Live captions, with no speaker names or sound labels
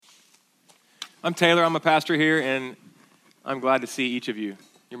I'm Taylor. I'm a pastor here, and I'm glad to see each of you.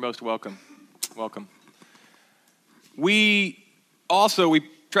 You're most welcome. Welcome. We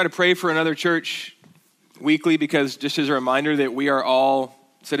try to pray for another church weekly because just as a reminder that we are all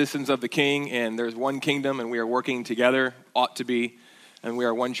citizens of the King, and there's one kingdom, and we are working together, ought to be, and we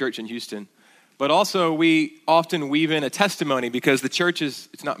are one church in Houston. But also, we often weave in a testimony because the church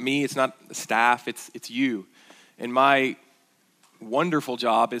it's not me, it's not the staff, it's you. And my wonderful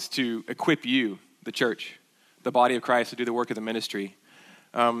job is to equip you, the church, the body of Christ, to do the work of the ministry.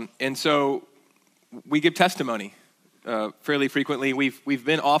 And so we give testimony fairly frequently. We've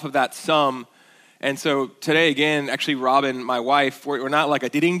been off of that some. And so today, again, actually, Robin, my wife, we're not like a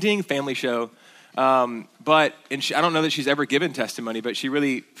ding-ding family show. I don't know that she's ever given testimony, but she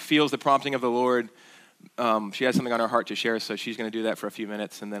really feels the prompting of the Lord. She has something on her heart to share, so she's going to do that for a few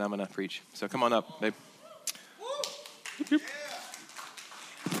minutes, and then I'm going to preach. So come on up, babe.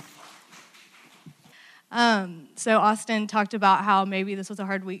 So Austin talked about how maybe this was a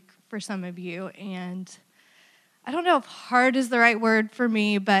hard week for some of you, and I don't know if hard is the right word for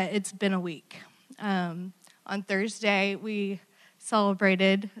me, but it's been a week. On Thursday, we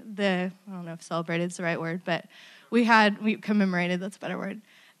celebrated I don't know if celebrated is the right word, but we commemorated, that's a better word,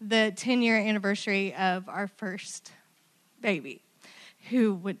 the 10-year anniversary of our first baby,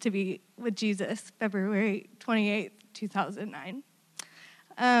 who went to be with Jesus February 28th, 2009.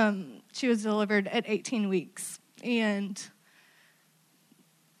 She was delivered at 18 weeks, and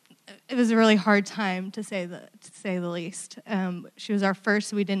it was a really hard time, to say the least. She was our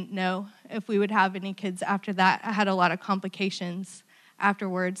first. We didn't know if we would have any kids after that. I had a lot of complications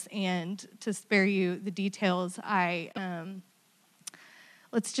afterwards, and to spare you the details,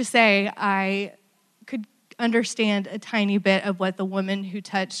 let's just say I could understand a tiny bit of what the woman who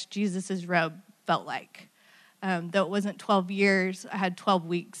touched Jesus' robe felt like. Though it wasn't 12 years, I had 12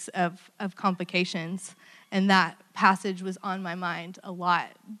 weeks of complications, and that passage was on my mind a lot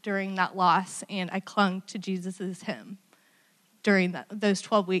during that loss, and I clung to Jesus' hymn during those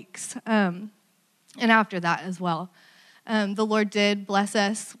 12 weeks, and after that as well. The Lord did bless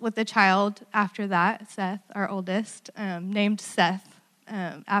us with a child after that, Seth, our oldest, named Seth,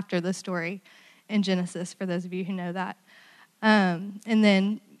 after the story in Genesis, for those of you who know that. And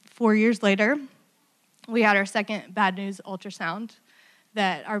then 4 years later, we had our second bad news ultrasound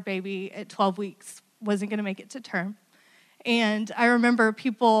that our baby at 12 weeks wasn't going to make it to term. And I remember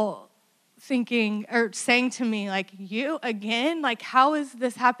people thinking or saying to me, like, you again? Like, how is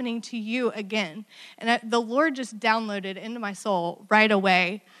this happening to you again? And the Lord just downloaded into my soul right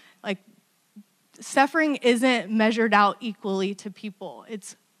away, like, suffering isn't measured out equally to people.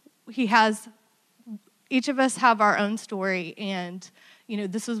 Each of us have our own story, and,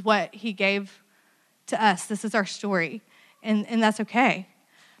 this is what he gave to us. This is our story, and that's okay.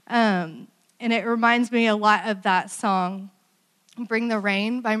 And it reminds me a lot of that song, Bring the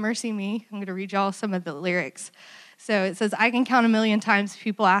Rain by Mercy Me. I'm going to read y'all some of the lyrics. So it says, I can count 1,000,000 times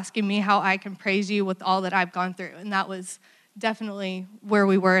people asking me how I can praise you with all that I've gone through. And that was definitely where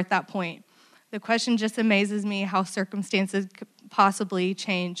we were at that point. The question just amazes me how circumstances could possibly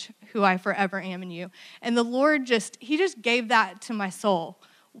change who I forever am in you. And the Lord he just gave that to my soul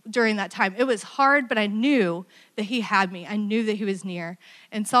during that time. It was hard, but I knew that he had me. I knew that he was near.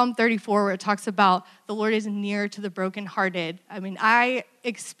 In Psalm 34, where it talks about the Lord is near to the brokenhearted, I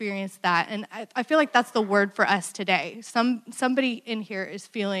experienced that, and I feel like that's the word for us today. Somebody in here is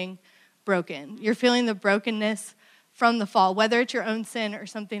feeling broken. You're feeling the brokenness from the fall, whether it's your own sin or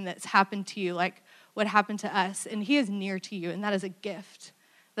something that's happened to you, like what happened to us, and he is near to you, and that is a gift.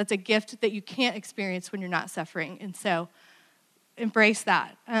 That's a gift that you can't experience when you're not suffering, and so embrace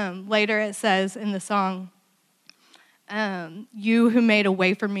that. Later it says in the song, you who made a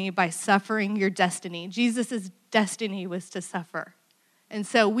way for me by suffering your destiny. Jesus' destiny was to suffer. And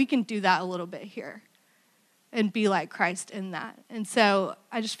so we can do that a little bit here and be like Christ in that. And so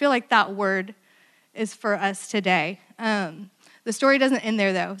I just feel like that word is for us today. The story doesn't end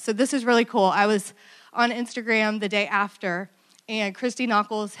there, though. So this is really cool. I was on Instagram the day after, and Christy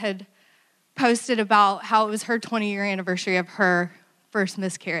Knuckles had posted about how it was her 20-year anniversary of her first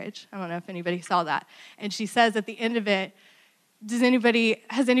miscarriage. I don't know if anybody saw that. And she says at the end of it, has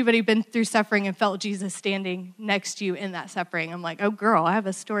anybody been through suffering and felt Jesus standing next to you in that suffering? I'm like, oh, girl, I have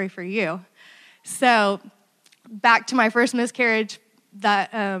a story for you. So back to my first miscarriage,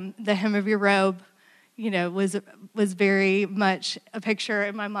 that the hem of your robe, was very much a picture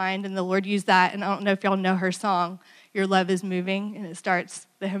in my mind, and the Lord used that. And I don't know if y'all know her song, Your Love is Moving, and it starts,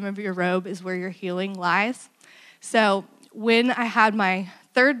 the hem of your robe is where your healing lies. So when I had my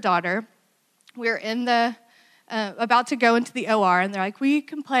third daughter, we were in about to go into the OR, and they're like, we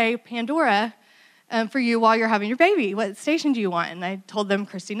can play Pandora for you while you're having your baby? What station do you want? And I told them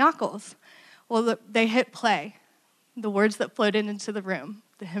Christy Knuckles. Well, look, they hit play. The words that floated into the room,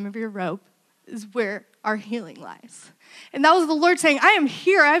 the hem of your robe, is where our healing lies. And that was the Lord saying, I am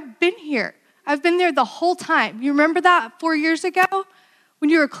here. I've been here. I've been there the whole time. You remember that 4 years ago when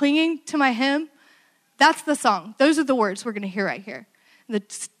you were clinging to my hem? That's the song. Those are the words we're going to hear right here. The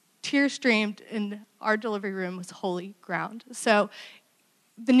tears streamed, and our delivery room was holy ground. So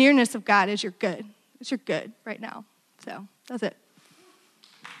the nearness of God is your good. It's your good right now. So that's it.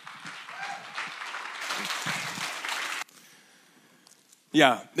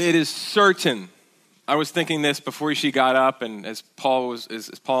 Yeah, it is certain. I was thinking this before she got up, and as Paul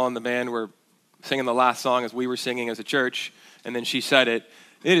and the band were singing the last song as we were singing as a church, and then she said it.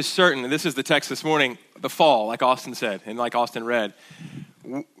 It is certain, and this is the text this morning, the fall, like Austin said, and like Austin read,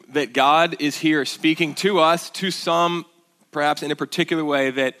 that God is here speaking to us, to some, perhaps in a particular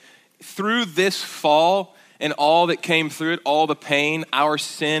way, that through this fall and all that came through it, all the pain, our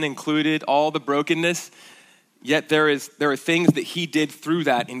sin included, all the brokenness, yet there are things that he did through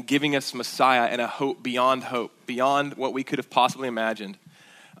that in giving us Messiah and a hope, beyond what we could have possibly imagined.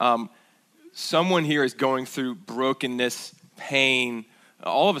 Someone here is going through brokenness, pain.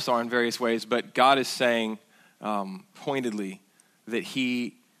 All of us are in various ways, but God is saying pointedly that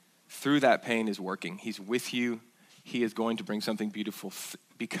he, through that pain, is working. He's with you. He is going to bring something beautiful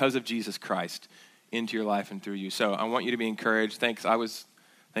because of Jesus Christ into your life and through you. So I want you to be encouraged. Thank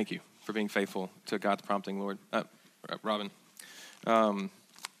you for being faithful to God's prompting, Lord. Robin.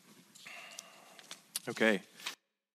 Okay.